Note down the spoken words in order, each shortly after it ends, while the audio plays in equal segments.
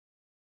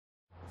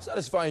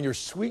Satisfying your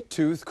sweet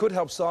tooth could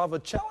help solve a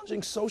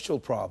challenging social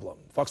problem.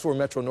 Fox 4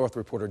 Metro North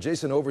reporter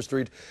Jason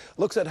Overstreet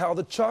looks at how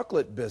the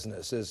chocolate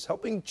business is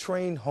helping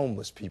train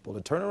homeless people to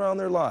turn around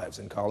their lives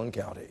in Collin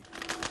County.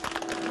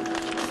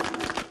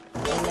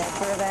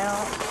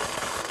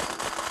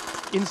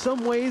 In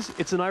some ways,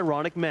 it's an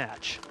ironic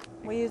match.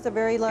 We use a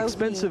very low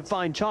Expensive heat.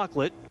 fine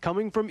chocolate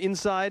coming from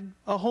inside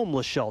a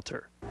homeless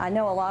shelter. I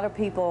know a lot of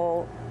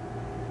people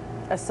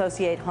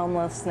associate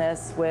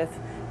homelessness with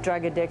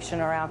drug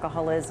addiction or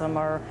alcoholism,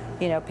 or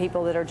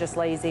people that are just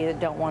lazy that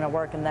don't want to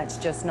work, and that's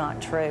just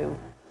not true.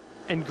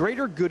 And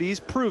Greater Goodies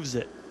proves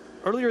it.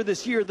 Earlier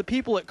this year, the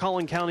people at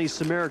Collin County's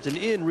Samaritan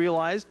Inn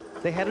realized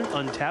they had an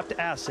untapped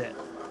asset.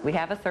 We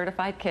have a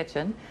certified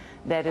kitchen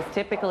that is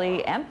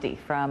typically empty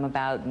from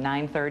about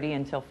 9:30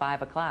 until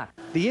 5 o'clock.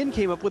 The inn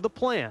came up with a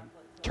plan,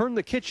 turn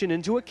the kitchen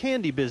into a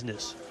candy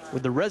business,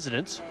 with the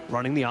residents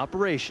running the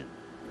operation.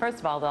 First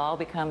of all, they'll all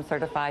become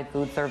certified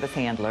food service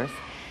handlers,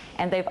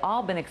 and they've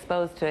all been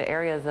exposed to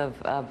areas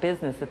of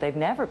business that they've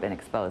never been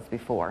exposed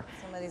before.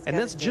 And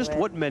that's just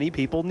what many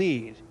people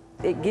need.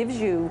 It gives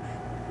you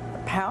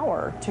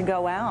power to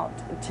go out,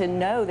 to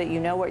know that you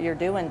know what you're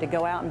doing, to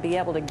go out and be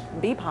able to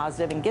be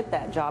positive and get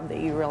that job that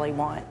you really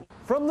want.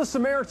 From the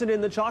Samaritan Inn,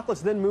 the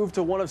chocolates then moved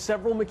to one of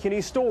several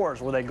McKinney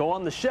stores where they go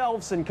on the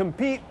shelves and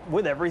compete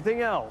with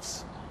everything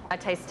else. I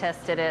taste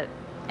tested it,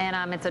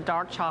 and it's a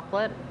dark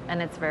chocolate,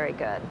 and it's very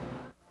good.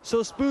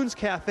 So Spoon's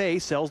Cafe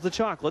sells the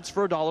chocolates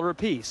for $1 a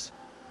piece.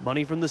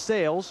 Money from the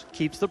sales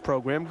keeps the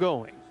program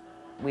going.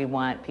 We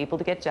want people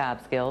to get job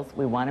skills.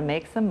 We want to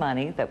make some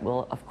money that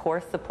will, of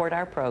course, support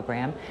our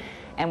program.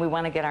 And we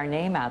want to get our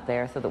name out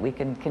there so that we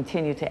can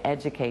continue to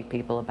educate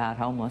people about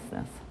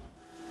homelessness.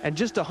 And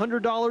just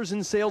 $100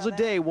 in sales a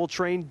day will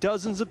train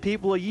dozens of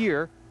people a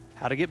year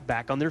how to get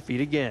back on their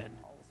feet again.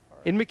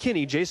 In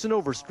McKinney, Jason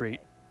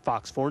Overstreet,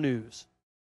 Fox 4 News.